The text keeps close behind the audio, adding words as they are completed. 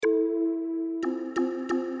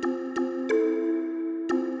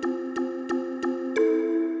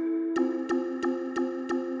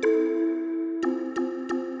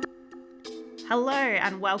Hello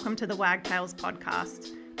and welcome to the Wagtails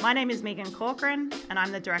podcast. My name is Megan Corcoran and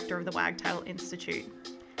I'm the director of the Wagtail Institute.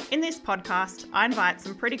 In this podcast, I invite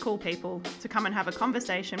some pretty cool people to come and have a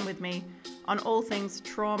conversation with me on all things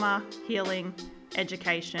trauma, healing,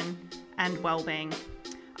 education, and well-being.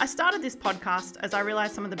 I started this podcast as I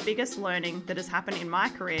realised some of the biggest learning that has happened in my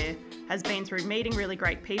career has been through meeting really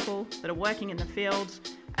great people that are working in the field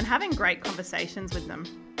and having great conversations with them.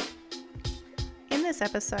 In this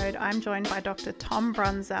episode, I'm joined by Dr. Tom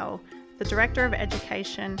Brunzell, the Director of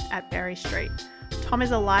Education at Berry Street. Tom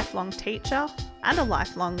is a lifelong teacher and a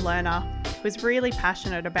lifelong learner who is really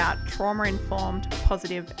passionate about trauma-informed,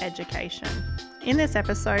 positive education. In this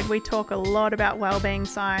episode, we talk a lot about wellbeing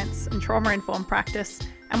science and trauma-informed practice,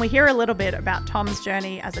 and we hear a little bit about Tom's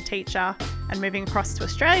journey as a teacher and moving across to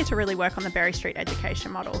Australia to really work on the Berry Street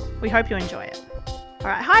education model. We hope you enjoy it. All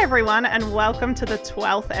right, hi everyone, and welcome to the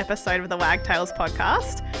 12th episode of the Wagtails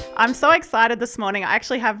podcast. I'm so excited this morning. I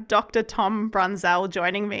actually have Dr. Tom Brunzell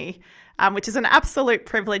joining me, which is an absolute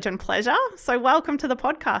privilege and pleasure. So welcome to the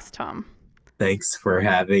podcast, Tom. Thanks for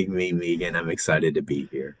having me, Megan. I'm excited to be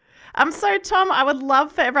here. So Tom, I would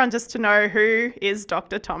love for everyone just to know, who is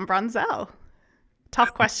Dr. Tom Brunzell?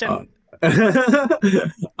 Tough question.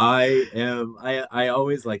 I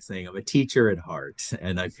always like saying I'm a teacher at heart,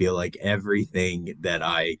 and I feel like everything that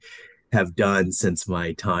I have done since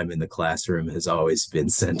my time in the classroom has always been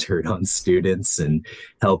centered on students and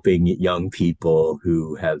helping young people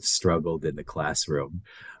who have struggled in the classroom.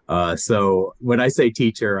 So when I say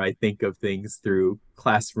teacher, I think of things through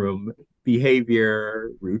classroom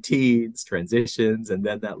behavior, routines, transitions, and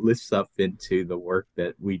then that lifts up into the work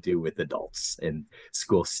that we do with adults and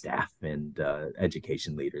school staff and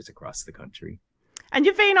education leaders across the country. And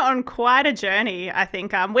you've been on quite a journey, I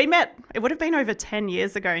think. We met, it would have been over 10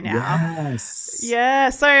 years ago now. Yes.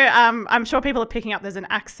 Yeah, so I'm sure people are picking up there's an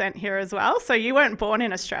accent here as well. So you weren't born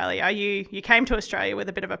in Australia. You came to Australia with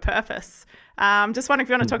a bit of a purpose. Just wondering if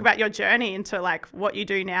you want to talk about your journey into like what you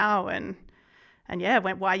do now and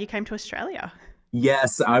why you came to Australia.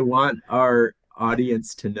 Yes, I want our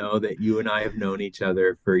audience to know that you and I have known each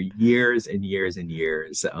other for years and years and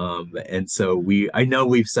years. And so I know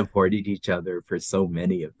we've supported each other for so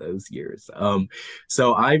many of those years.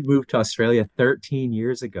 So I moved to Australia 13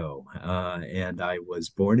 years ago, and I was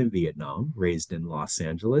born in Vietnam, raised in Los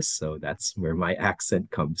Angeles. So that's where my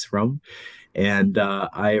accent comes from. And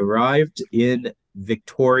I arrived in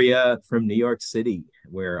Victoria from New York City,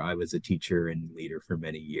 where I was a teacher and leader for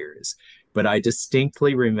many years. But I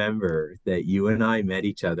distinctly remember that you and I met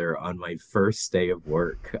each other on my first day of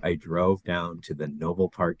work. I drove down to the Noble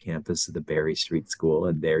Park campus of the Berry Street School,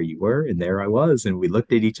 and there you were, and there I was. And we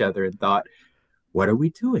looked at each other and thought, what are we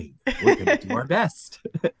doing? We're going to do our best.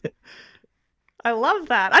 I love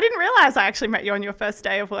that. I didn't realize I actually met you on your first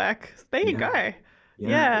day of work. There you go.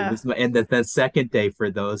 Yeah. And the second day, for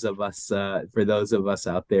those of us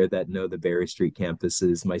out there that know the Berry Street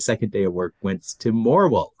campuses, my second day of work went to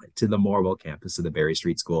Morwell, to the Morwell campus of the Berry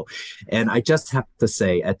Street School. And I just have to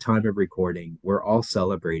say, at time of recording, we're all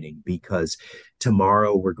celebrating because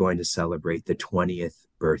tomorrow we're going to celebrate the 20th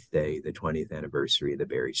birthday, the 20th anniversary of the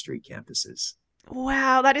Berry Street campuses.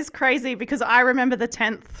 Wow, that is crazy because I remember the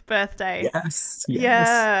 10th birthday. Yes.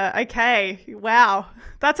 Yeah. Okay. Wow.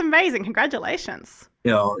 That's amazing. Congratulations.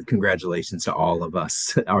 Congratulations to all of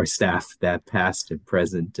us, our staff, that past and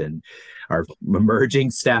present, and our emerging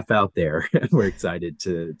staff out there. We're excited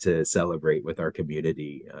to celebrate with our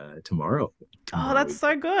community tomorrow. Oh, that's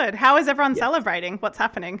so good. How is everyone celebrating? What's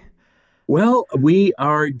happening? Well, we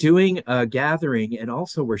are doing a gathering, and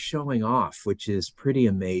also we're showing off, which is pretty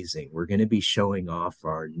amazing. We're going to be showing off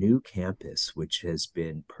our new campus, which has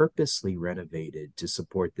been purposely renovated to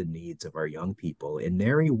support the needs of our young people in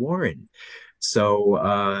Nary Warren.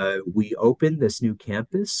 So we opened this new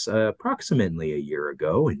campus approximately a year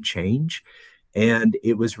ago and change. And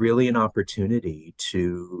it was really an opportunity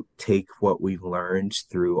to take what we've learned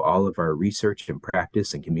through all of our research and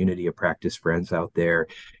practice and community of practice friends out there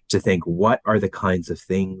to think, what are the kinds of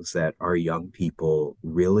things that our young people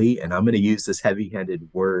really, and I'm going to use this heavy-handed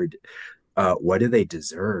word, what do they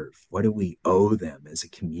deserve? What do we owe them as a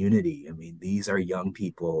community? I mean, these are young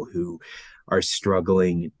people who are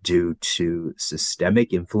struggling due to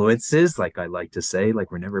systemic influences, like I like to say, like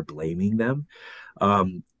we're never blaming them.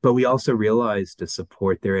 But we also realized to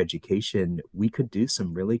support their education, we could do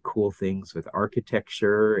some really cool things with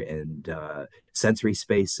architecture and sensory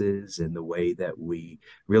spaces and the way that we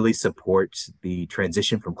really support the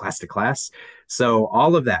transition from class to class. So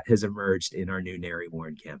all of that has emerged in our new Nary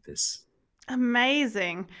Warren campus.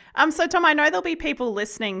 Amazing. So Tom, I know there'll be people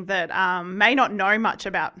listening that may not know much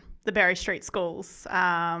about the Berry Street Schools. So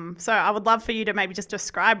I would love for you to maybe just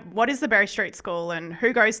describe what is the Berry Street School and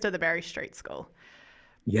who goes to the Berry Street School.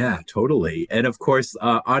 Yeah, totally. And of course,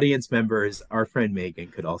 audience members, our friend Megan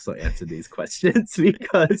could also answer these questions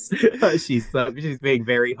because she's being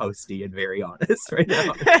very hosty and very honest right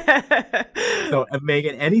now. So,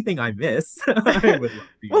 Megan, anything I miss, I would love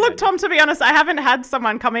for you Well, to look, add in. Tom, to be honest, I haven't had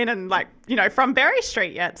someone come in and from Berry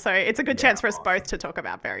Street yet. So it's a good Yeah, chance for us both awesome. to talk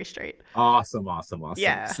about Berry Street. Awesome, awesome, awesome.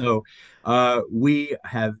 Yeah. So, we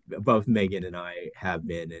have both Megan and I have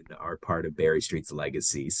been and are part of Berry Street's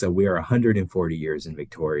legacy. So, we are 140 years in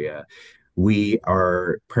Victoria. We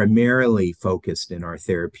are primarily focused in our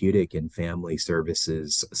therapeutic and family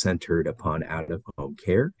services centered upon out of home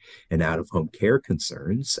care and out of home care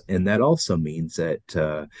concerns. And that also means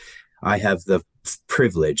that I have the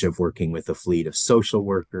privilege of working with a fleet of social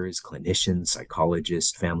workers, clinicians,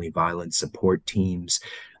 psychologists, family violence support teams,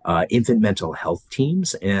 infant mental health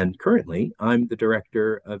teams, and currently I'm the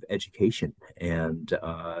director of education. And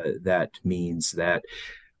that means that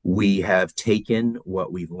we have taken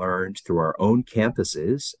what we've learned through our own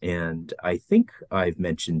campuses, and I think I've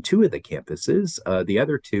mentioned two of the campuses. The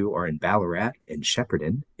other two are in Ballarat and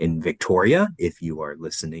Shepparton in Victoria. If you are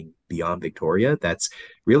listening beyond Victoria, that's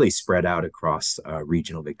really spread out across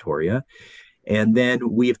regional Victoria. And then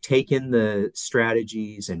we have taken the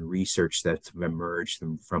strategies and research that's emerged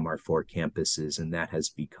from our four campuses, and that has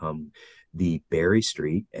become the Berry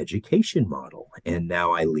Street education model. And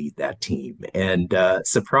now I lead that team. And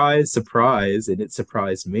surprise, surprise, and it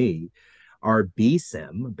surprised me. Our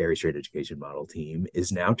BSEM, Berry Street Education Model team,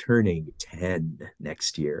 is now turning 10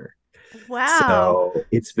 next year. Wow. So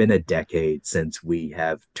it's been a decade since we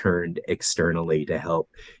have turned externally to help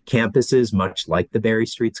campuses, much like the Berry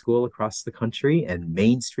Street School across the country, and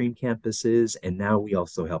mainstream campuses. And now we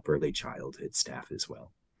also help early childhood staff as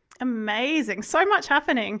well. Amazing. So much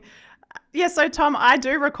happening. Yeah, so Tom, I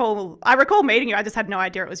recall meeting you. I just had no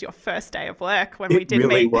idea it was your first day of work when It we did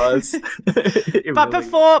really meet. was. It But really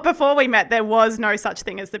was. before we met, there was no such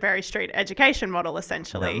thing as the Berry Street education model,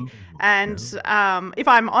 essentially. No, And no. if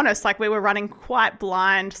I'm honest, like we were running quite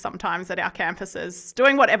blind sometimes at our campuses,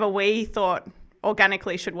 doing whatever we thought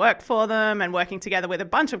organically should work for them and working together with a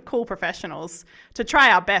bunch of cool professionals to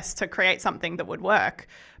try our best to create something that would work.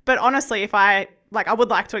 But honestly, I would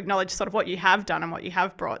like to acknowledge sort of what you have done and what you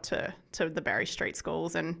have brought to the Berry Street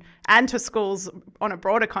schools and to schools on a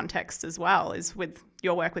broader context as well, is with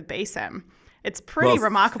your work with BSEM. It's Well, pretty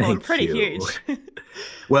remarkable and thank pretty you. huge.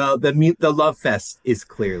 Well, the love fest is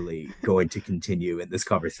clearly going to continue in this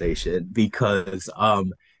conversation because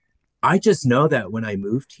I just know that when I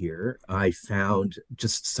moved here, I found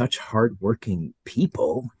just such hardworking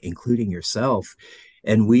people, including yourself,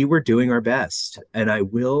 and we were doing our best. And I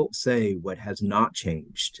will say what has not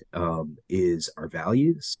changed is our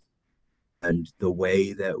values and the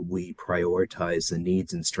way that we prioritize the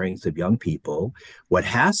needs and strengths of young people. What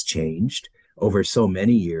has changed over so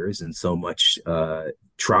many years and so much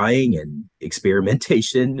trying and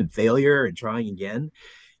experimentation and failure and trying again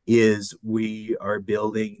is we are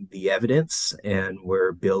building the evidence and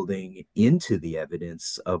we're building into the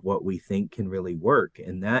evidence of what we think can really work.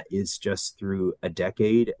 And that is just through a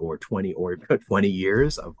decade or 20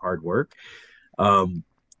 years of hard work. Um,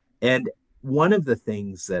 and one of the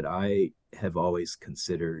things that I have always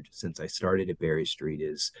considered since I started at Berry Street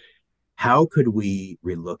is how could we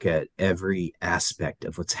relook at every aspect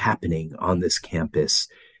of what's happening on this campus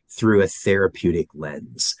through a therapeutic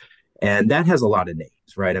lens? And that has a lot of names,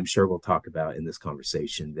 right? I'm sure we'll talk about in this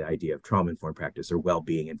conversation the idea of trauma informed practice or well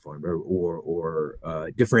being informed or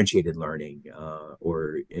differentiated learning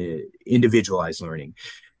or individualized learning.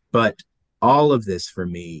 But all of this for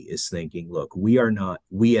me is thinking, look, we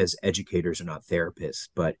as educators are not therapists,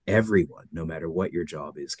 but everyone, no matter what your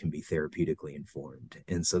job is, can be therapeutically informed.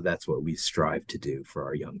 And so that's what we strive to do for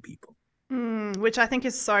our young people. Which I think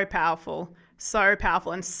is so powerful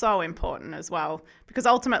and so important as well. Because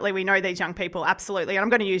ultimately, we know these young people absolutely, and I'm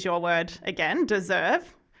going to use your word again,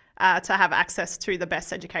 deserve to have access to the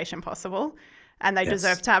best education possible. And they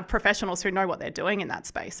deserve Yes. to have professionals who know what they're doing in that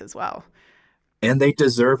space as well. And they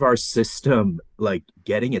deserve our system like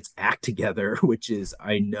getting its act together, which is,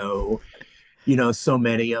 I know, so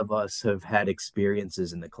many of us have had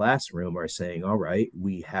experiences in the classroom are saying, all right,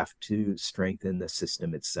 we have to strengthen the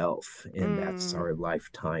system itself. And that's Mm, our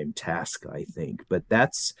lifetime task, I think. But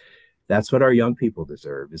that's what our young people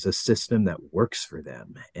deserve is a system that works for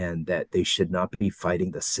them and that they should not be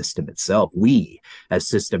fighting the system itself. We as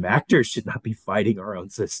system actors should not be fighting our own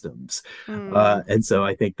systems. mm. And so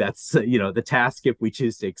I think that's the task if we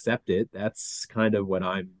choose to accept it. That's kind of what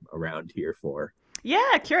I'm around here for.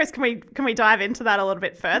 Yeah, curious. Can we dive into that a little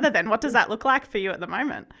bit further then? What does that look like for you at the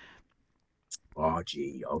moment? Oh,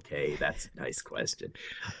 gee, okay, that's a nice question.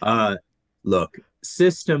 Uh, Look,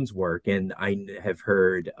 systems work, and I have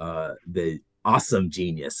heard the awesome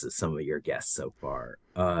genius of some of your guests so far.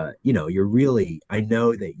 You're really, I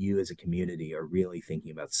know that you as a community are really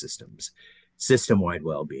thinking about systems, system-wide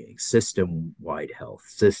well-being, system-wide health,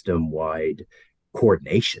 system-wide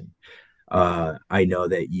coordination. I know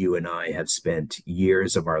that you and I have spent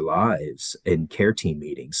years of our lives in care team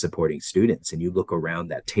meetings supporting students, and you look around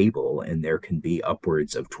that table, and there can be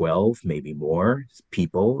upwards of 12, maybe more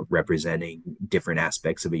people representing different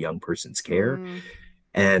aspects of a young person's care. Mm,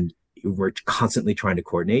 And we're constantly trying to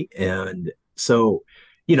coordinate. And so,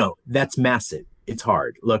 that's massive. It's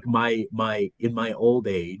hard. Look, my in my old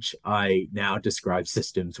age, I now describe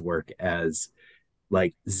systems work as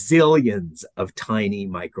like zillions of tiny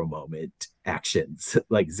micro moment actions,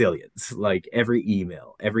 like zillions, like every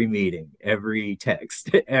email, every meeting, every text,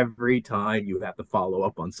 every time you have to follow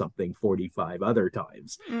up on something 45 other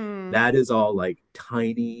times. mm, That is all like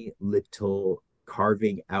tiny little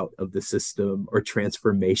carving out of the system or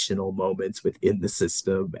transformational moments within the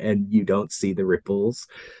system, and you don't see the ripples.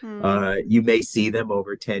 mm. You may see them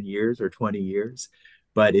over 10 years or 20 years,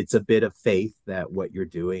 but it's a bit of faith that what you're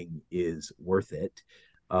doing is worth it.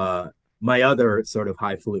 Uh, my other sort of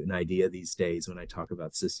highfalutin idea these days when I talk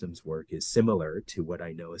about systems work is similar to what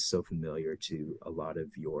I know is so familiar to a lot of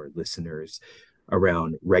your listeners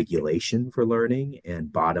around regulation for learning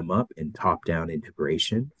and bottom up and top down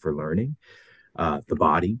integration for learning, the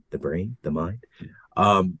body, the brain, the mind.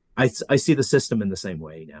 I see the system in the same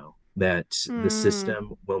way now, that the Mm,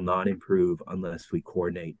 system will not improve unless we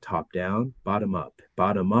coordinate top down, bottom up.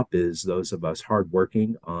 Bottom up is those of us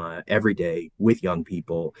hardworking every day with young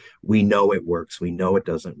people. We know it works, we know it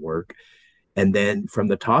doesn't work. And then from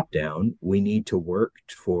the top down, we need to work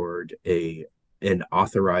toward an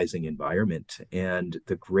authorizing environment. And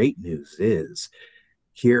the great news is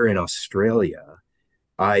here in Australia,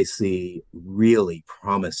 I see really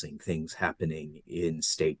promising things happening in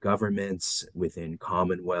state governments, within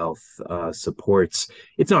Commonwealth supports.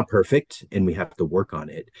 It's not perfect and we have to work on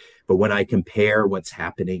it. But when I compare what's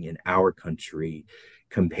happening in our country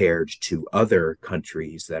compared to other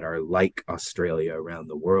countries that are like Australia around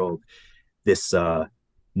the world, this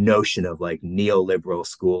notion of like neoliberal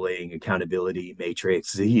schooling, accountability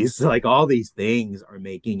matrix, these like all these things are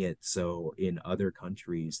making it so in other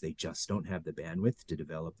countries they just don't have the bandwidth to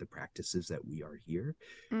develop the practices that we are here.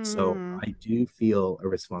 So mm. I do feel a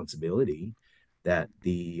responsibility that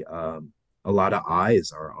the a lot of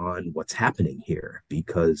eyes are on what's happening here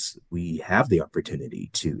because we have the opportunity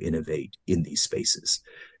to innovate in these spaces.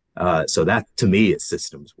 So that to me is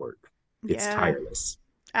systems work. It's Yeah. tireless.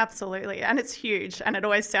 Absolutely. And it's huge. And it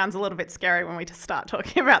always sounds a little bit scary when we just start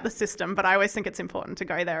talking about the system, but I always think it's important to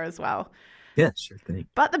go there as well. Yeah, sure thing.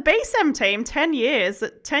 But the BSEM team, 10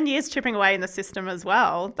 years chipping away in the system as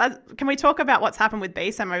well. Can we talk about what's happened with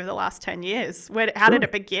BSEM over the last 10 years? How did Sure.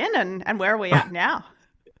 it begin and where are we at now?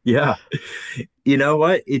 Yeah. You know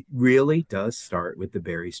what? It really does start with the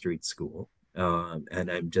Berry Street School. And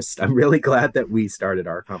I'm really glad that we started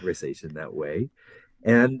our conversation that way.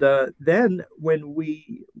 And then when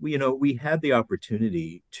we had the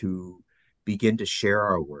opportunity to begin to share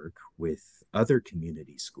our work with other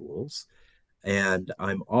community schools, and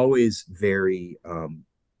I always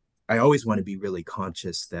want to be really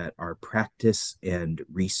conscious that our practice and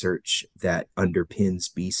research that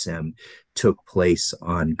underpins BSEM took place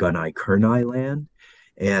on Gunai Kurnai land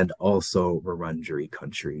and also Wurundjeri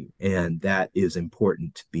country. And that is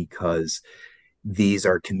important because these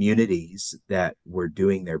are communities that were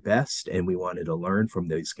doing their best, and we wanted to learn from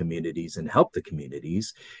those communities and help the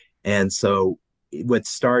communities. And so what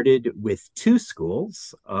started with two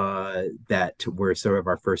schools that were sort of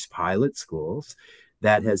our first pilot schools,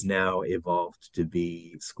 that has now evolved to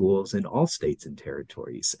be schools in all states and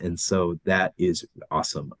territories. And so that is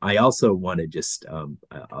awesome. I also want to just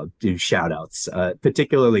I'll do shout outs,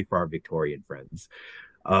 particularly for our Victorian friends.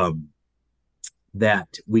 Um,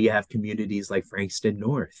 that we have communities like Frankston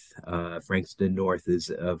North. Frankston North is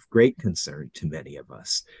of great concern to many of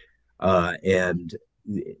us. And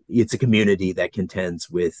it's a community that contends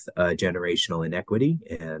with generational inequity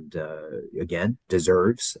and, again,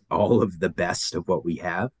 deserves all of the best of what we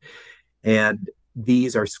have. And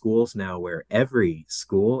these are schools now where every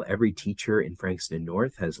school, every teacher in Frankston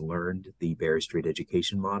North has learned the Bear Street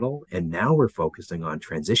education model. And now we're focusing on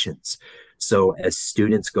transitions. So as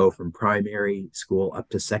students go from primary school up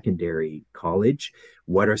to secondary college,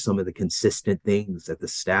 what are some of the consistent things that the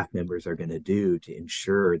staff members are going to do to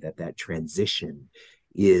ensure that that transition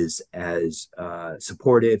is as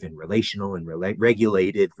supportive and relational and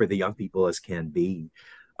regulated for the young people as can be.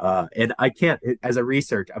 And I can't, as a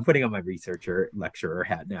researcher, I'm putting on my researcher lecturer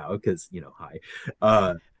hat now because, hi.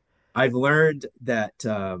 I've learned that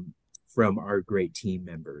from our great team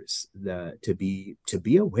members to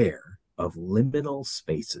be aware of liminal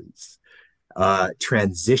spaces,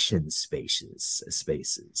 transition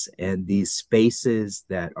spaces, and these spaces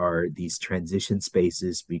that are these transition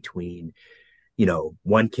spaces between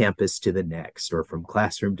one campus to the next, or from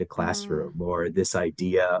classroom to Mm. classroom, or this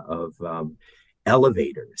idea of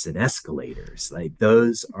elevators and escalators. Like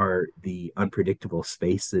those are the unpredictable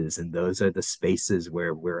spaces, and those are the spaces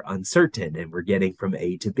where we're uncertain and we're getting from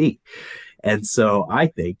A to B. And so I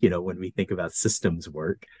think, when we think about systems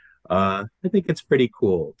work, I think it's pretty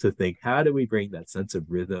cool to think, how do we bring that sense of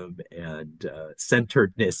rhythm and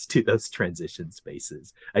centeredness to those transition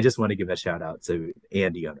spaces? I just want to give a shout out to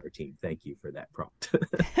Andy on our team. Thank you for that prompt.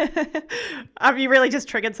 You really just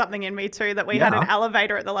triggered something in me too, that we had an Yeah.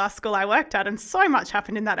 elevator at the last school I worked at, and so much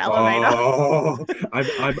happened in that elevator. Oh,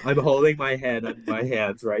 I'm holding my head on my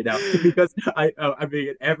hands right now because I mean,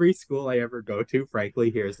 at every school I ever go to,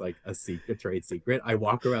 frankly, here's like a trade secret. I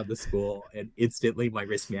walk around the school and instantly my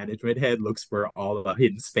risk management head looks for all the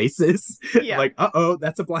hidden spaces. I'm Yeah. like, uh-oh,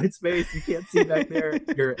 that's a blind space. You can't see back there.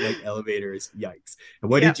 You're like elevators. Yikes.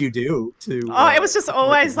 And what Yeah. did you do Oh, it was just to support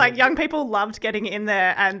always like them? young people loved getting in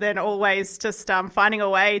there, and then always just finding a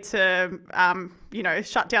way to,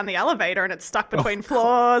 shut down the elevator, and it's stuck Oh, between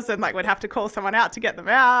floors, and like we'd have to call someone out to get them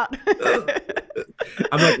out. God.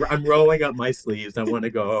 I'm rolling up my sleeves. I want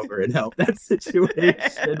to go over and help that situation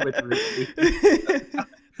with Ruthie.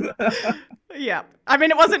 Yeah. I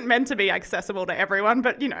mean, it wasn't meant to be accessible to everyone,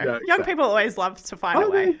 but, Yeah, young people exactly. always love to find a Oh,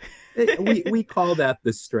 way. we call that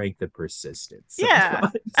the strength of persistence Yeah.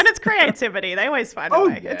 And sometimes. it's creativity. They always find a Oh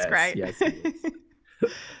way. It's yes, great. yes it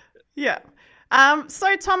is. Yeah.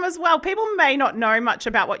 So, Tom, as well, people may not know much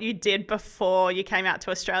about what you did before you came out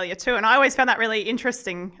to Australia too. And I always found that really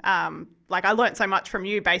interesting. Like I learned so much from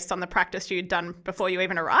you based on the practice you'd done before you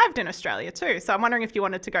even arrived in Australia too. So I'm wondering if you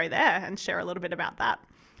wanted to go there and share a little bit about that.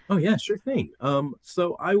 Oh yeah, sure thing.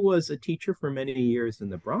 So I was a teacher for many years in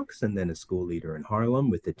the Bronx and then a school leader in Harlem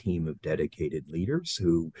with a team of dedicated leaders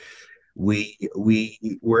who we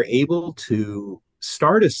were able to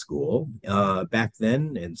start a school back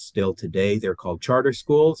then, and still today they're called charter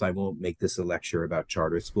schools. I won't make this a lecture about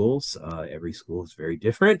charter schools. Every school is very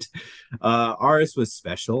different. Ours was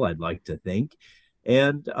special, I'd like to think.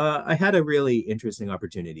 And I had a really interesting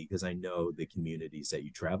opportunity because I know the communities that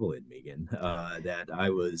you travel in, Megan, that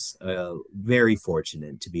I was very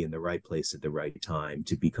fortunate to be in the right place at the right time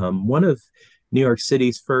to become one of New York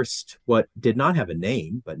City's first, what did not have a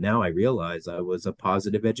name, but now I realize I was a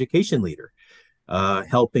positive education leader,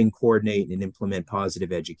 helping coordinate and implement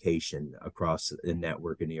positive education across a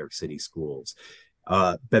network of New York City schools.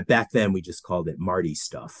 But back then we just called it Marty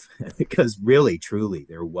stuff because really, truly,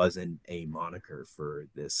 there wasn't a moniker for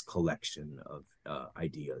this collection of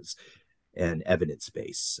ideas and evidence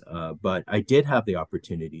base. But I did have the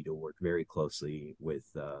opportunity to work very closely with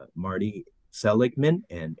Marty Seligman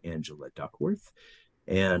and Angela Duckworth.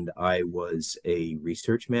 And I was a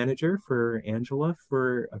research manager for Angela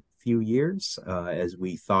for a few years as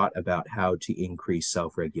we thought about how to increase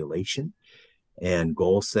self regulation and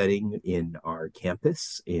goal setting in our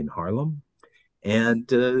campus in Harlem.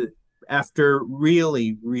 And after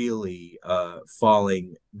really, really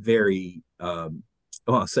falling very, well,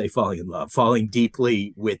 I'll say falling in love, falling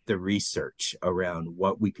deeply with the research around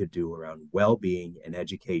what we could do around well being and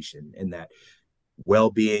education, and that well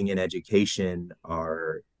being and education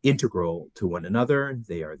are integral to one another.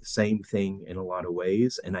 They are the same thing in a lot of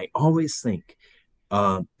ways. And I always think,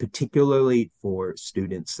 particularly for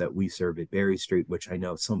students that we serve at Berry Street, which I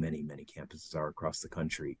know so many, many campuses are across the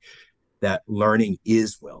country, that learning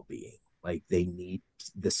is well-being. Like they need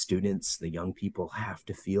the students, the young people have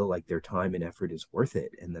to feel like their time and effort is worth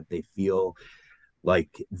it, and that they feel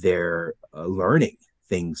like they're learning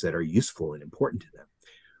things that are useful and important to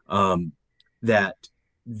them. That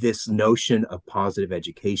this notion of positive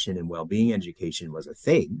education and well-being education was a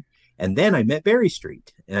thing. And then I met Berry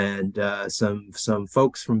Street, and some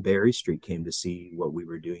folks from Berry Street came to see what we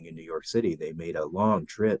were doing in New York City. They made a long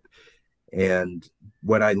trip, and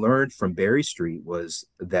what I learned from Berry Street was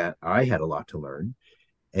that I had a lot to learn,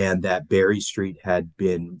 and that Berry Street had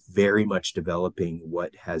been very much developing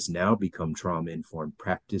what has now become trauma informed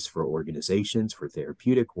practice for organizations for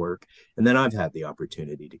therapeutic work. And then I've had the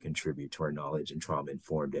opportunity to contribute to our knowledge in trauma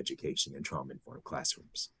informed education and trauma informed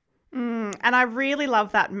classrooms. And I really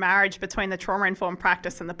love that marriage between the trauma informed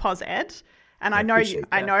practice and the pos ed. And I I appreciate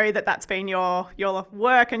that. know that that's been your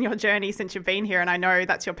work and your journey since you've been here, and I know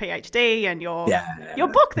that's your PhD and your Yeah.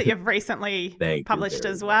 book that you've recently Thank you published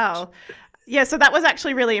very as much. well. Yeah, so that was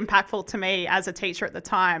actually really impactful to me as a teacher at the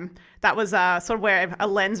time. That was sort of where a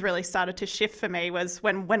lens really started to shift for me, was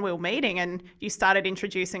when we were meeting and you started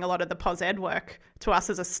introducing a lot of the pos ed work to us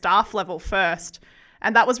as a staff level first.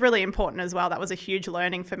 And that was really important as well. That was a huge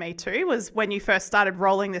learning for me too, was when you first started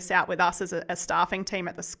rolling this out with us as a staffing team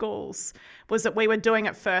at the schools, was that we were doing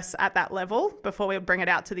it first at that level before we would bring it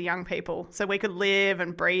out to the young people. So we could live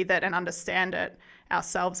and breathe it and understand it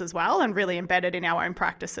ourselves as well, and really embed it in our own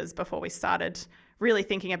practices before we started really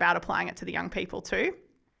thinking about applying it to the young people too.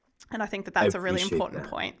 And I think that I that's a really appreciate important that.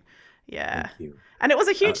 point. Yeah. Thank you. And it was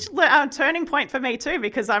a Uh, huge turning point for me too,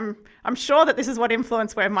 because I'm sure that this is what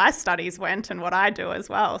influenced where my studies went and what I do as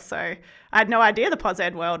well. So I had no idea the pos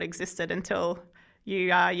ed world existed until you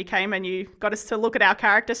came and you got us to look at our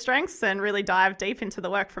character strengths and really dive deep into the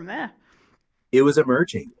work from there. it was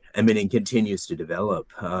emerging. I mean, it continues to develop.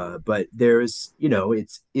 But there's,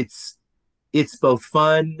 it's both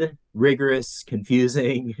fun, rigorous,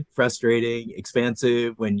 confusing, frustrating,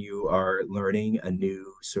 expansive when you are learning a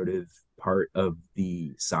new sort of part of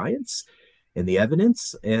the science and the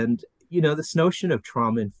evidence. And, this notion of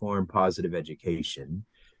trauma informed positive education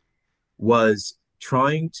was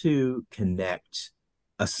trying to connect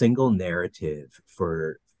a single narrative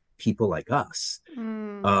for people like us,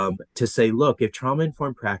 Mm, to say, look, if trauma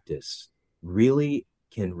informed practice really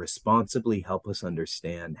can responsibly help us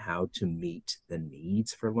understand how to meet the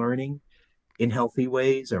needs for learning in healthy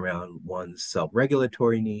ways around one's self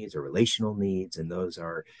regulatory needs or relational needs, and those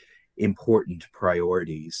are important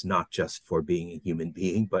priorities, not just for being a human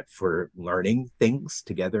being, but for learning things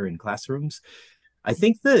together in classrooms. I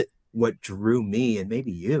think that what drew me, and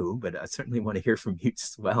maybe you, but I certainly want to hear from you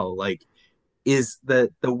as well, like, is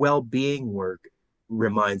that the well-being work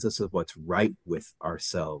reminds us of what's right with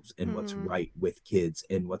ourselves and what's mm, right with kids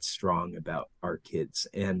and what's strong about our kids.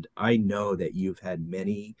 And I know that you've had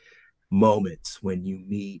many moments when you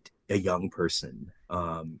meet a young person,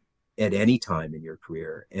 at any time in your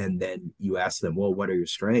career, and then you ask them, well, what are your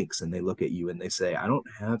strengths? And they look at you and they say, I don't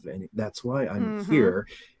have any, that's why I'm mm-hmm, here.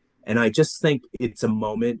 And I just think it's a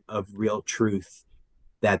moment of real truth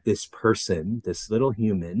that this person, this little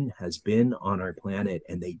human, has been on our planet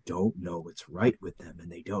and they don't know what's right with them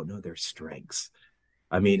and they don't know their strengths.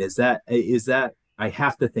 I mean, is that I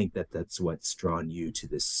have to think that that's what's drawn you to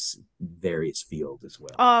this various field as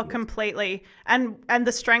well. Oh, Field. completely. And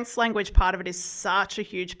the strengths language part of it is such a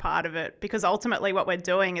huge part of it, because ultimately what we're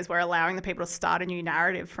doing is we're allowing the people to start a new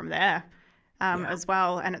narrative from there. Yeah. As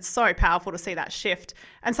well. And it's so powerful to see that shift.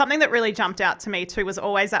 And something that really jumped out to me too was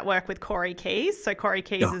always that work with Corey Keyes. So Corey Oh,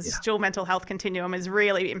 Keyes' yeah. dual mental health continuum is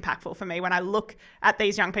really impactful for me when I look at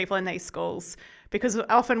these young people in these schools, because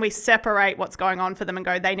often we separate what's going on for them and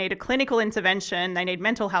go, they need a clinical intervention, they need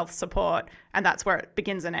mental health support, and that's where it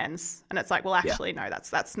begins and ends. And it's like, well, Yeah. actually, no,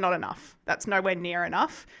 that's not enough. That's nowhere near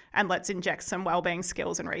enough. And let's inject some wellbeing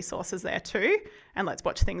skills and resources there too. And let's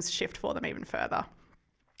watch things shift for them even further.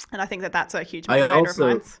 And I think that that's a huge I motivator of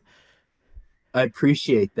mine. also I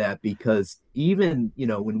appreciate that because even,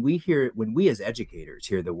 when we as educators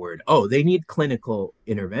hear the word, oh, they need clinical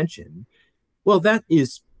intervention, well, that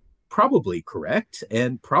is probably correct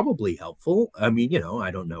and probably helpful. I mean, I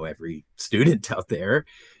don't know every student out there,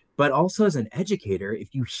 but also as an educator,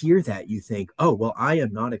 if you hear that, you think, oh, well, I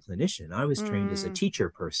am not a clinician. I was trained as a Mm, teacher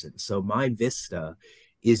person. So my vista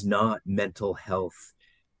is not mental health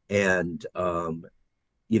and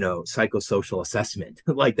psychosocial assessment.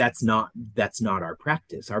 Like that's not our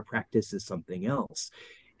practice. Our practice is something else.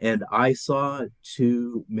 And I saw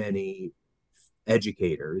too many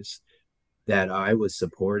educators that I was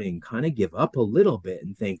supporting kind of give up a little bit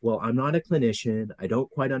and think, well, I'm not a clinician. I don't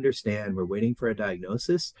quite understand. We're waiting for a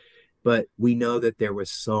diagnosis. But we know that there was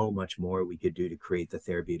so much more we could do to create the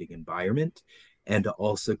therapeutic environment and to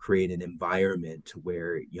also create an environment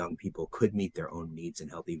where young people could meet their own needs in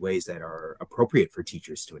healthy ways that are appropriate for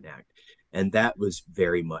teachers to enact. And that was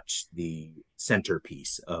very much the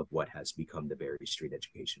centerpiece of what has become the Berry Street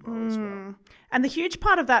education model as well. mm. And the huge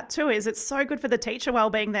part of that too is it's so good for the teacher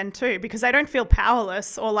wellbeing then too, because they don't feel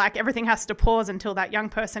powerless or like everything has to pause until that young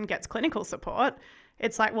person gets clinical support.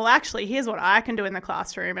 It's like, well, actually, here's what I can do in the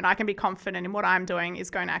classroom, and I can be confident in what I'm doing is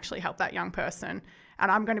going to actually help that young person.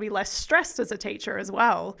 And I'm going to be less stressed as a teacher as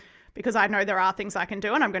well, because I know there are things I can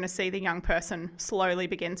do, and I'm going to see the young person slowly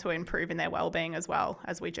begin to improve in their well-being as well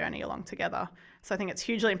as we journey along together. So I think it's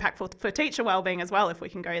hugely impactful for teacher well-being as well if we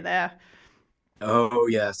can go there. Oh,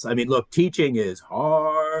 yes. I mean, look, teaching is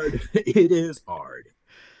hard. It is hard.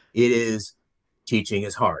 It is Teaching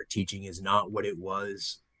is hard. Teaching is not what it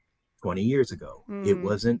was 20 years ago. It Mm,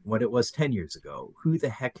 wasn't what it was 10 years ago. Who the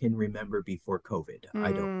heck can remember before COVID?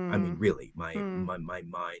 I don't. I mean, mm, really, mm, my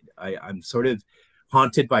mind, I'm sort of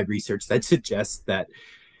haunted by research that suggests that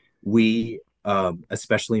we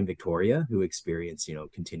especially in Victoria, who experience,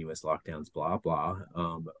 continuous lockdowns, blah blah,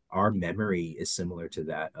 our memory is similar to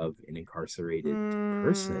that of an incarcerated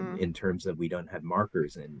person, mm, in terms of we don't have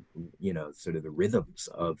markers and, sort of the rhythms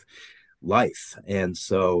of life. And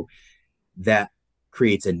so that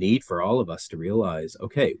creates a need for all of us to realize,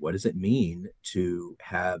 okay, what does it mean to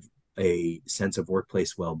have a sense of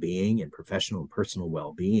workplace well-being and professional and personal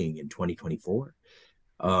well-being in 2024,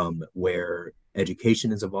 where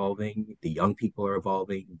education is evolving, the young people are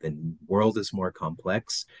evolving, the world is more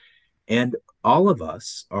complex, and all of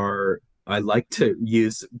us are. I like to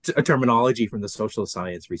use a terminology from the social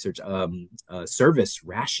science research, service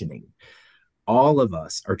rationing. All of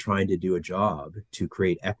us are trying to do a job to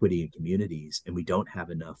create equity in communities, and we don't have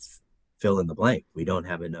enough fill in the blank. We don't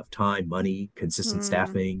have enough time, money, consistent mm,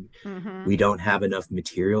 staffing. mm-hmm. We don't have enough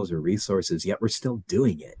materials or resources, yet we're still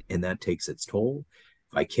doing it. And that takes its toll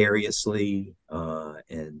vicariously,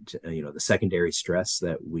 and the secondary stress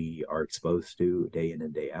that we are exposed to day in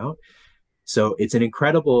and day out. So it's an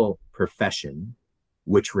incredible profession,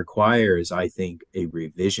 which requires, I think, a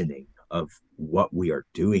revisioning of what we are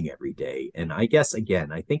doing every day. And I guess,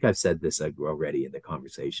 again, I think I've said this already in the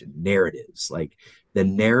conversation, narratives, like the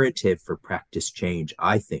narrative for practice change,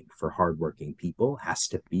 I think, for hardworking people has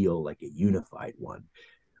to feel like a unified one.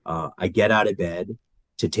 I get out of bed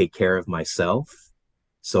to take care of myself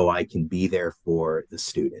so I can be there for the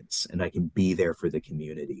students and I can be there for the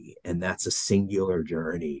community. And that's a singular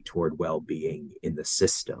journey toward well-being in the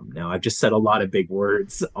system. Now, I've just said a lot of big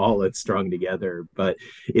words, all strung together, but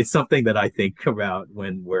it's something that I think about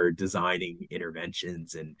when we're designing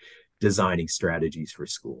interventions and designing strategies for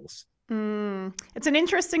schools. Mm. It's an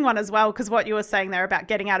interesting one as well, because what you were saying there about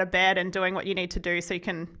getting out of bed and doing what you need to do so you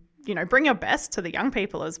can, bring your best to the young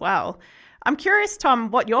people as well. I'm curious,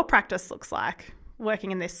 Tom, what your practice looks like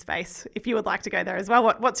working in this space. If you would like to go there as well,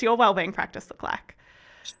 what's your wellbeing practice look like?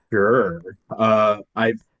 Sure.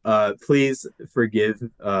 I've Please forgive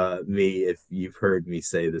me if you've heard me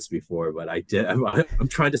say this before, but I'm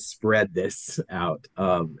trying to spread this out.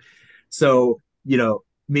 So,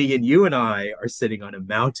 Megan, you and I are sitting on a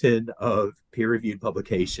mountain of peer-reviewed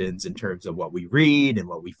publications in terms of what we read and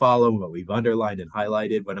what we follow and what we've underlined and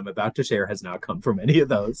highlighted. What I'm about to share has not come from any of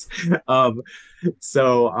those. Um,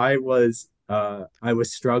 so I was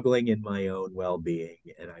struggling in my own well-being,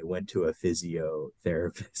 and I went to a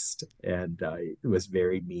physiotherapist, and I was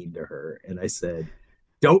very mean to her, and I said,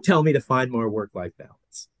 "Don't tell me to find more work-life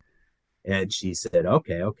balance." And she said,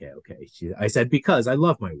 "Okay, okay, okay." I said, "Because I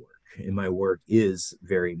love my work, and my work is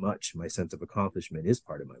very much, my sense of accomplishment is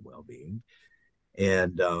part of my well-being."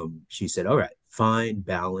 And she said, "All right, find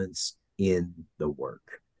balance in the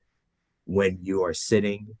work. When you are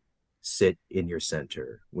sitting, sit in your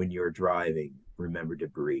center. When you're driving, remember to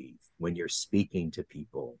breathe. When you're speaking to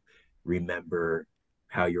people, remember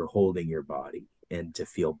how you're holding your body and to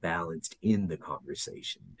feel balanced in the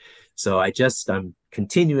conversation." So I'm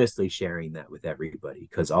continuously sharing that with everybody,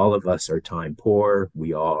 because all of us are time poor.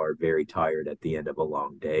 We all are very tired at the end of a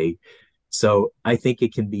long day. So I think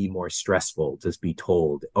it can be more stressful to be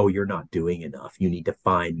told, "Oh, you're not doing enough. You need to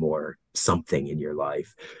find more something in your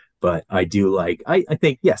life." But I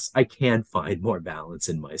think, yes, I can find more balance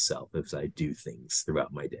in myself as I do things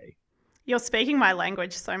throughout my day. You're speaking my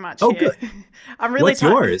language so much Oh, here. good. I'm really What's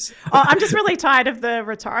tired. yours? Oh, I'm just really tired of the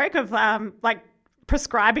rhetoric of like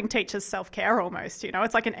prescribing teachers self care almost.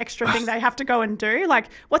 It's like an extra thing they have to go and do. Like,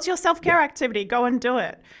 what's your self Yeah, care activity? Go and do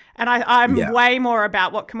it. And I'm yeah. way more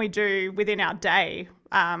about what can we do within our day.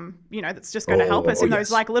 That's just going to help us Oh, in those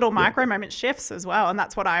yes. like little Yeah, micro moment shifts as well. And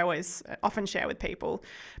that's what I always often share with people,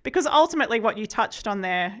 because ultimately what you touched on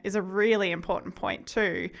there is a really important point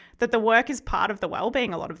too, that the work is part of the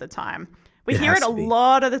well-being a lot of the time. We it hear it has a to be.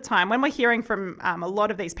 lot of the time when we're hearing from a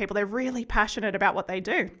lot of these people. They're really passionate about what they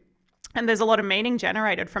do. And there's a lot of meaning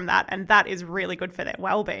generated from that. And that is really good for their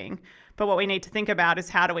well-being. But what we need to think about is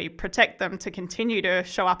how do we protect them to continue to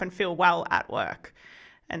show up and feel well at work.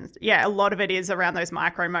 And yeah, a lot of it is around those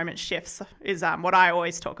micro moment shifts is what I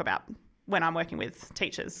always talk about when I'm working with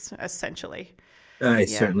teachers, essentially. I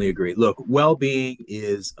Yeah. certainly agree. Look, well-being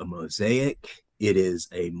is a mosaic. It is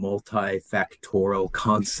a multifactorial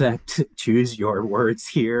concept. Choose your words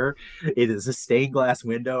here. It is a stained glass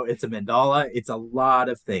window. It's a mandala. It's a lot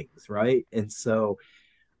of things, right? And so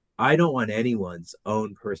I don't want anyone's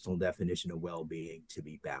own personal definition of well-being to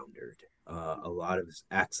be bounded. A lot of us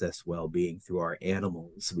access well-being through our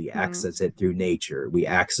animals. We Mm. access it through nature. We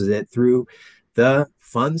access it through the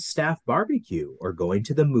fun staff barbecue or going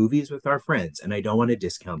to the movies with our friends. And I don't want to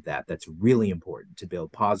discount that. That's really important to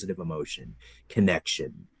build positive emotion,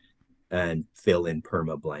 connection, and fill in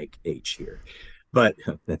perma blank H here. But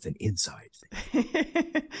that's an inside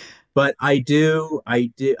thing. But I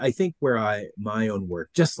think where my own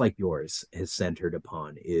work, just like yours, is centered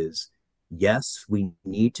upon is yes, we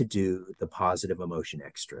need to do the positive emotion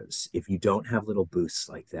extras. If you don't have little boosts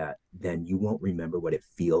like that, then you won't remember what it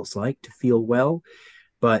feels like to feel well.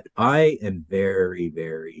 But I am very,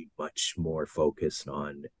 very much more focused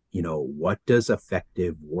on, what does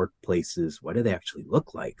effective workplaces, what do they actually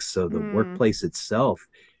look like? So the Mm. workplace itself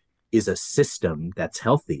is a system that's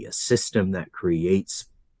healthy, a system that creates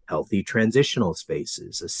healthy transitional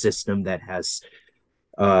spaces, a system that has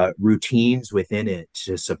routines within it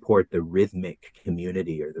to support the rhythmic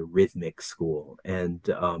community or the rhythmic school. And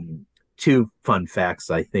two fun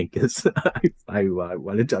facts, I think, is I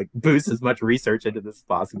wanted to boost as much research into this as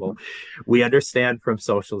possible. We understand from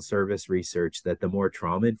social service research that the more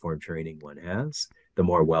trauma informed training one has, the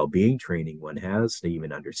more well being training one has to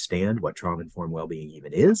even understand what trauma informed well being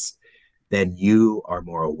even is, then you are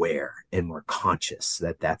more aware and more conscious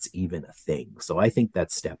that that's even a thing. So I think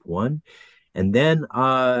that's step one. And then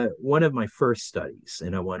one of my first studies,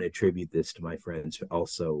 and I want to attribute this to my friends,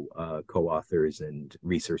 also co-authors and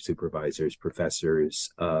research supervisors,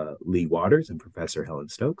 Professors Lee Waters and Professor Helen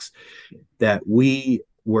Stokes, that we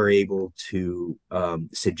were able to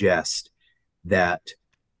suggest that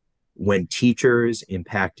when teachers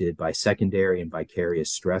impacted by secondary and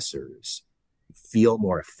vicarious stressors feel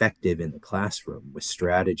more effective in the classroom with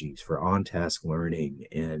strategies for on-task learning,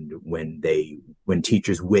 and when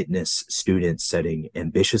teachers witness students setting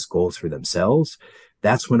ambitious goals for themselves,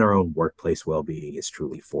 that's when our own workplace well-being is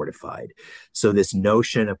truly fortified. So this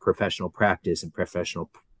notion of professional practice and professional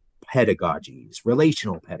pedagogies,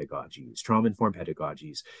 relational pedagogies, trauma-informed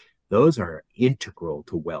pedagogies, those are integral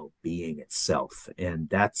to well-being itself, and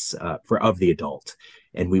that's for of the adult.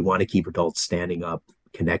 And we want to keep adults standing up,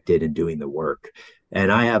 connected, and doing the work.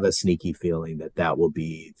 And I have a sneaky feeling that that will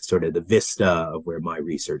be sort of the vista of where my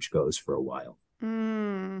research goes for a while.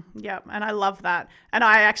 Yeah, and I love that. And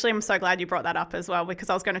I actually am so glad you brought that up as well, because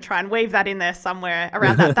I was going to try and weave that in there somewhere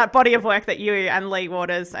around that body of work that you and Lee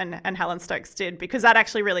Waters and Helen Stokes did, because that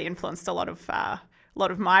actually really influenced a lot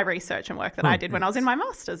of my research and work that I Oh, did when I was in thanks. my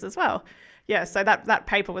master's as well. Yeah, so that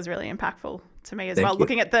paper was really impactful to me as well, Thank you.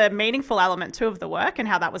 looking at the meaningful element too of the work and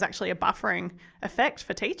how that was actually a buffering effect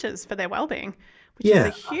for teachers for their well-being, which is a Yeah,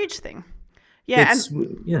 huge thing. Yeah, and it's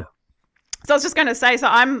yeah. so I was just going to say, so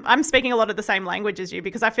I'm speaking a lot of the same language as you,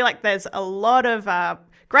 because I feel like there's a lot of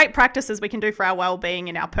great practices we can do for our well-being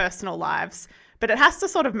in our personal lives, but it has to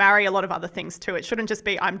sort of marry a lot of other things too. It shouldn't just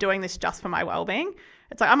be I'm doing this just for my well-being.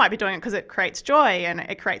 It's like I might be doing it because it creates joy and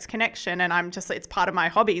it creates connection, and it's part of my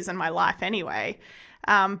hobbies and my life anyway.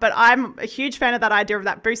 But I'm a huge fan of that idea of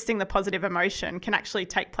that boosting the positive emotion can actually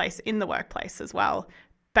take place in the workplace as well,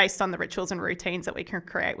 based on the rituals and routines that we can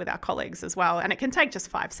create with our colleagues as well. And it can take just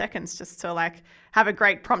 5 seconds just to like have a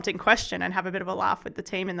great prompting question and have a bit of a laugh with the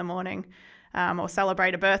team in the morning, or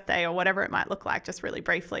celebrate a birthday or whatever it might look like, just really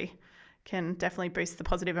briefly, can definitely boost the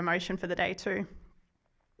positive emotion for the day too.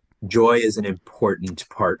 Joy is an important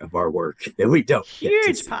part of our work that we don't get to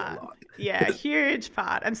Huge see a part. lot. Yeah, huge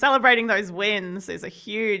part. And celebrating those wins is a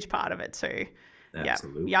huge part of it too. Yeah,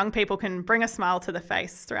 Absolutely. young people can bring a smile to the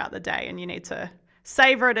face throughout the day, and you need to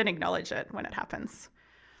savor it and acknowledge it when it happens.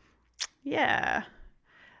 Yeah.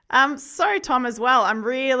 So Tom, as well, I'm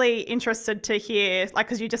really interested to hear, like,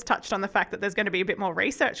 because you just touched on the fact that there's going to be a bit more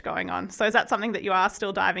research going on. So is that something that you are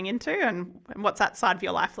still diving into, and what's that side of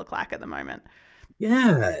your life look like at the moment?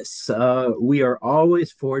 Yes, we are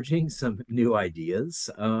always forging some new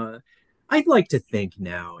ideas. I'd like to think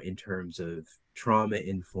now in terms of trauma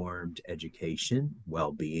informed education,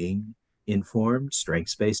 well being informed,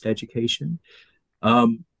 strengths based education.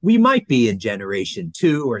 We might be in generation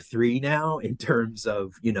 2 or 3 now in terms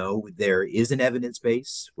of, there is an evidence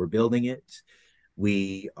base, we're building it.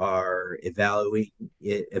 We are evaluating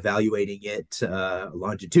it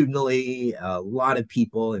longitudinally. A lot of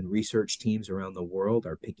people and research teams around the world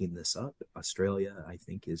are picking this up. Australia, I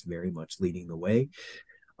think, is very much leading the way.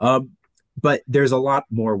 Um, but there's a lot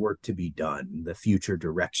more work to be done. The future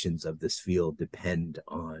directions of this field depend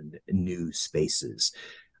on new spaces.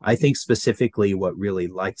 I think specifically what really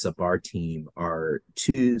lights up our team are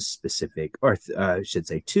two specific, or I should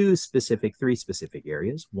say, three specific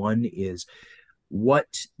areas. One is,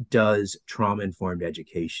 what does trauma informed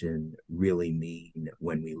education really mean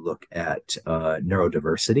when we look at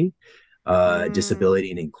neurodiversity? Mm, disability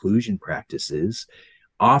and inclusion practices.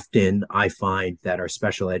 Often I find that our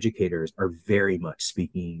special educators are very much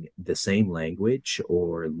speaking the same language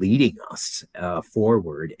or leading us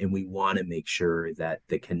forward, and we want to make sure that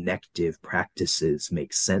the connective practices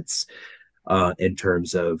make sense in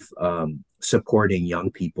terms of supporting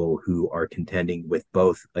young people who are contending with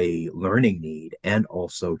both a learning need and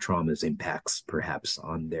also trauma's impacts, perhaps,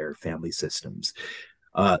 on their family systems.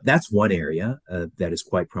 That's one area that is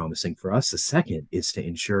quite promising for us. The second is to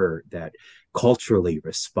ensure that culturally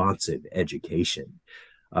responsive education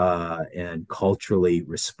and culturally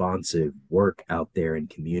responsive work out there in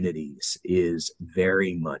communities is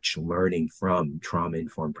very much learning from trauma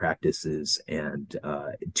informed practices and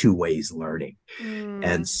two ways learning.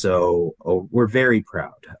 And mm, so we're very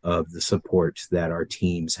proud of the support that our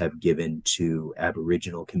teams have given to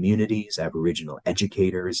Aboriginal communities, Aboriginal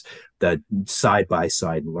educators, the side by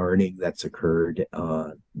side learning that's occurred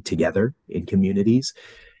together in communities.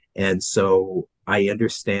 And so I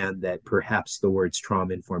understand that perhaps the words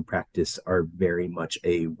trauma informed practice are very much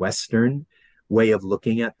a Western way of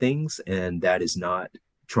looking at things, and that is not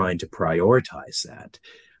trying to prioritize that,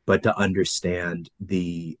 but to understand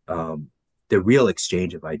the real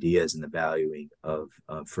exchange of ideas and the valuing of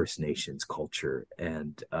First Nations culture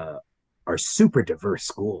and our super diverse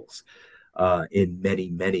schools in many,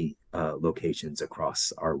 many locations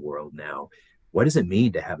across our world now. What does it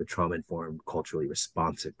mean to have a trauma informed, culturally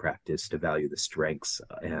responsive practice to value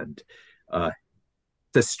uh,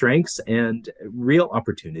 the strengths and real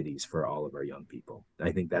opportunities for all of our young people?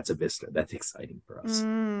 I think that's a vista that's exciting for us.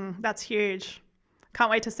 that's huge. Can't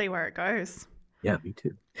wait to see where it goes. Yeah, me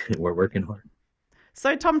too. We're working hard.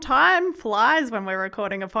 So, Tom, time flies when we're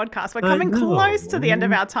recording a podcast. We're I coming close to the end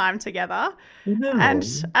of know. our time together. I And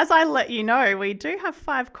know. as I let you know, we do have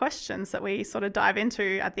 5 questions that we sort of dive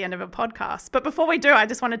into at the end of a podcast. But before we do, I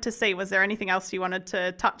just wanted to see, was there anything else you wanted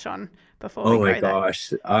to touch on before we Oh my go there?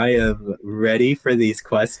 gosh, I am ready for these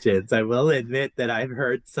questions. I will admit that I've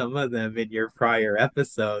heard some of them in your prior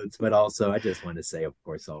episodes, but also I just want to say, of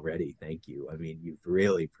course, already, thank you. I mean, you've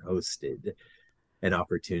really hosted an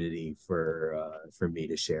opportunity for me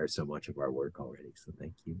to share so much of our work already. So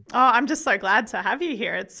thank you. Oh, I'm just so glad to have you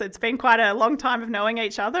here. It's been quite a long time of knowing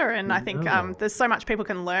each other, and I think No, there's so much people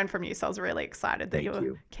can learn from you. So I was really excited that you thank were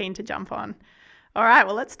you. keen to jump on. All right,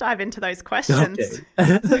 well, let's dive into those questions.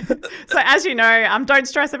 Okay. So, as you know, don't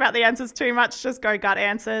stress about the answers too much. Just go gut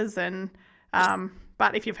answers, and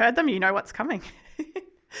but if you've heard them, you know what's coming.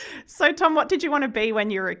 So, Tom, what did you want to be when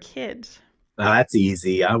you were a kid? That's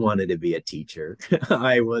easy. I wanted to be a teacher.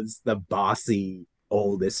 I was the bossy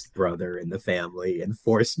oldest brother in the family and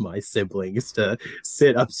forced my siblings to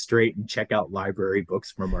sit up straight and check out library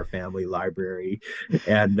books from our family library.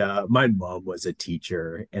 And my mom was a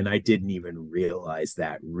teacher, and I didn't even realize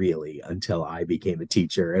that really until I became a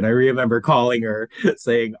teacher. And I remember calling her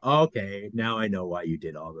saying, "Okay, now I know why you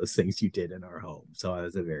did all those things you did in our home." So I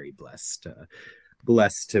was a very blessed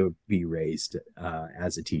to be raised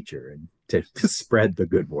as a teacher and to spread the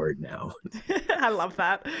good word now. I love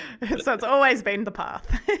that. So, it's always been the path.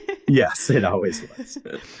 Yes, it always was.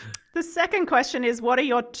 The second question is, what are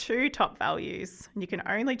your 2 top values? And you can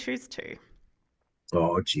only choose 2.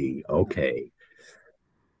 Oh, gee. Okay.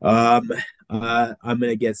 Um, I'm going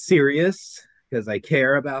to get serious because I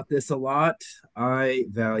care about this a lot. I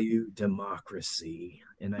value democracy,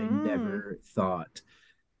 and I Mm, never thought,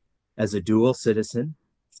 as a dual citizen,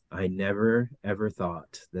 I never ever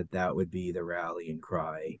thought that that would be the rallying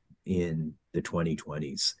cry in the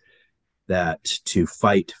 2020s. That to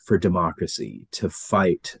fight for democracy, to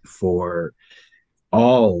fight for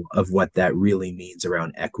all of what that really means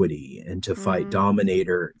around equity, and to fight mm,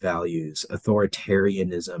 dominator values,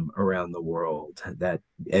 authoritarianism around the world, that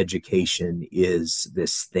education is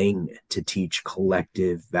this thing to teach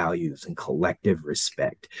collective values and collective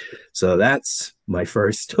respect. So that's my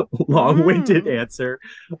first long winded mm. answer.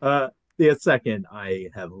 The second I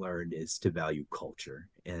have learned is to value culture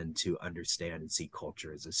and to understand and see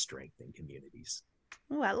culture as a strength in communities.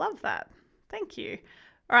 Oh, I love that. Thank you.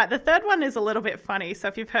 All right, the third one is a little bit funny. So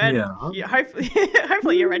if you've heard, Yeah. hopefully,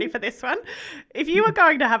 hopefully you're ready for this one. If you were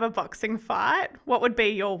going to have a boxing fight, what would be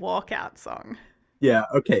your walkout song? Yeah.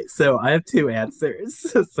 Okay. So I have two answers.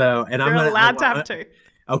 So, and You're I'm gonna, I allowed to want, have two.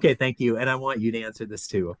 okay, thank you. And I want you to answer this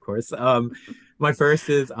too, of course. My first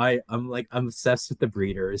is I'm obsessed with the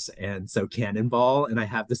Breeders, and so Cannonball, and I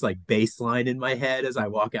have this like bass line in my head as I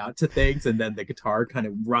walk out to things, and then the guitar kind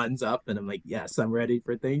of runs up, and I'm like, yes, I'm ready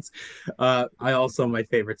for things. I also my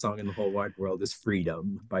favorite song in the whole wide world is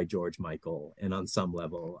 "Freedom" by George Michael, and on some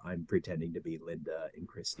level, I'm pretending to be Linda and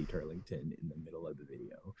Christy Turlington in the middle of the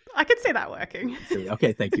video. I could see that working.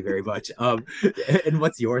 Okay, thank you very much. And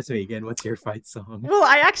what's yours, Megan? What's your fight song? Well,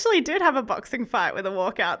 I actually did have a boxing fight with a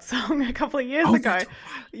walkout song a couple of years Oh, ago. that's right.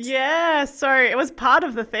 Yeah, so it was part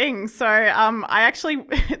of the thing. So I actually,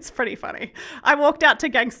 it's pretty funny. I walked out to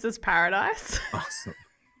Gangster's Paradise. Awesome.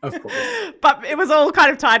 Of course. But it was all kind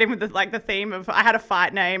of tied in with the theme of I had a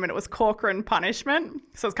fight name and it was Corcoran Punishment.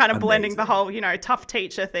 So it's kind of blending the Amazing. whole, tough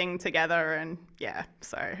teacher thing together. And yeah,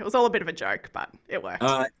 so it was all a bit of a joke, but it worked.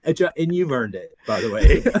 And you've earned it, by the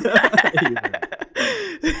way. You've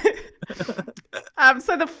earned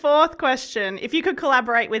So the fourth question, if you could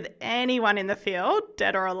collaborate with anyone in the field,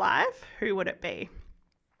 dead or alive, who would it be?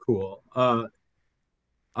 Cool.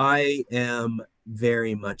 I am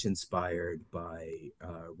very much inspired by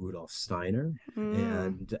Rudolf Steiner, Mm.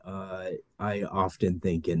 and I often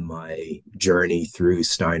think in my journey through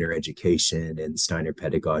Steiner education and Steiner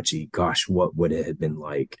pedagogy, gosh, what would it have been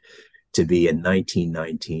like to be in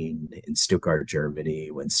 1919 in Stuttgart,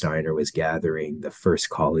 Germany, when Steiner was gathering the first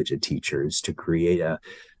college of teachers to create a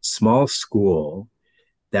small school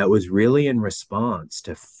that was really in response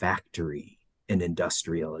to factory and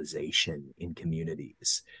industrialization in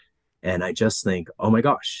communities. And I just think, oh my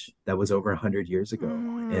gosh, that was over 100 years ago.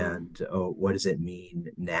 Mm. And oh, what does it mean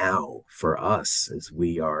now for us as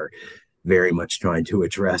we are very much trying to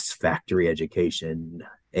address factory education,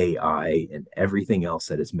 AI, and everything else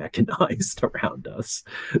that is mechanized around us?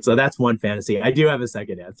 So that's one fantasy. I do have a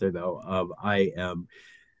second answer, though. I am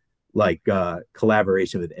like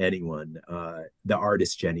collaboration with anyone. The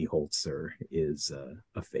artist Jenny Holzer is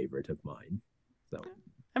a favorite of mine. So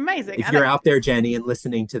Amazing. if you're out there, Jenny, and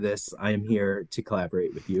listening to this, I am here to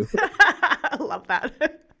collaborate with you. I love that.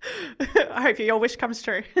 I hope your wish comes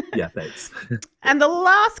true. Yeah, thanks. And the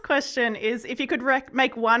last question is, if you could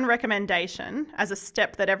make one recommendation as a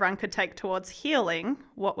step that everyone could take towards healing,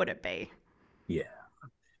 what would it be? Yeah,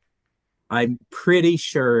 I'm pretty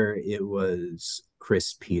sure it was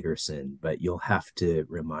Chris Peterson, but you'll have to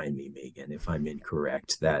remind me, Megan, if I'm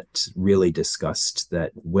incorrect, that really discussed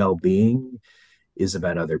that well being is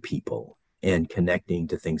about other people and connecting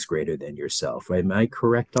to things greater than yourself. Am I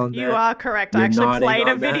correct on You that? are correct. I You're actually nodding played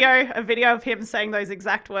on that? a video of him saying those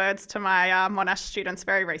exact words to my Monash students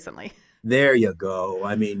very recently. There you go.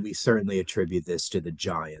 I mean, we certainly attribute this to the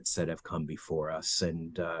giants that have come before us,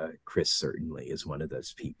 and Chris certainly is one of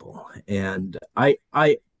those people. And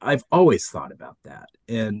I've always thought about that,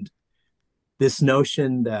 and this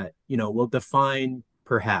notion that will define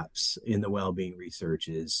perhaps in the well-being research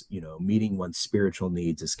is meeting one's spiritual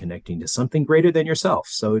needs is connecting to something greater than yourself.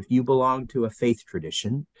 So if you belong to a faith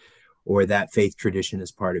tradition, or that faith tradition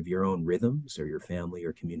is part of your own rhythms or your family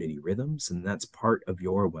or community rhythms, and that's part of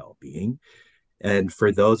your well-being. And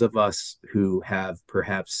for those of us who have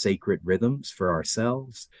perhaps sacred rhythms for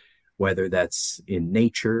ourselves, whether that's in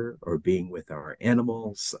nature or being with our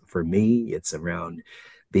animals, for me, it's around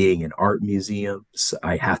being in art museums.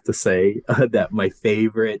 I have to say that my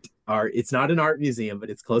favorite art, it's not an art museum, but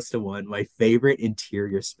it's close to one. My favorite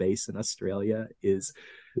interior space in Australia is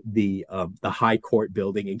the High Court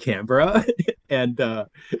building in Canberra. And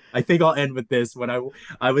I think I'll end with this. When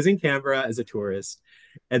I was in Canberra as a tourist,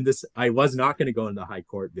 and this I was not going to go in the High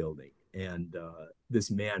Court building, and this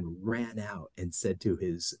man ran out and said to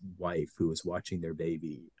his wife, who was watching their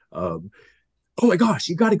baby, "Oh my gosh,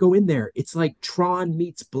 you got to go in there. It's like Tron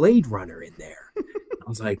meets Blade Runner in there." I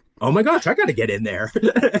was like, "Oh my gosh, I got to get in there."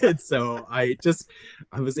 And so I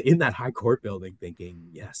was in that High Court building thinking,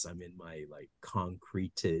 yes, I'm in my like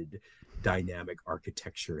concreted dynamic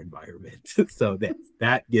architecture environment. So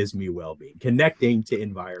that gives me well-being, connecting to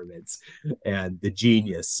environments and the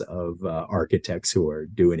genius of architects who are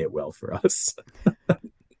doing it well for us.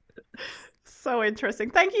 So interesting.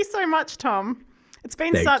 Thank you so much, Tom. It's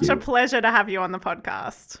been Thank such a you. pleasure to have you on the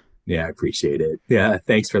podcast. Yeah, I appreciate it. Yeah,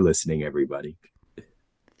 thanks for listening, everybody.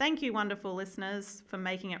 Thank you, wonderful listeners, for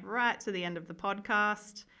making it right to the end of the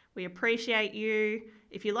podcast. We appreciate you.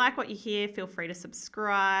 If you like what you hear, feel free to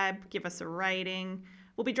subscribe, give us a rating.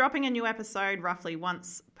 We'll be dropping a new episode roughly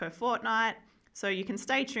once per fortnight, so you can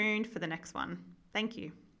stay tuned for the next one. Thank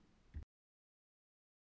you.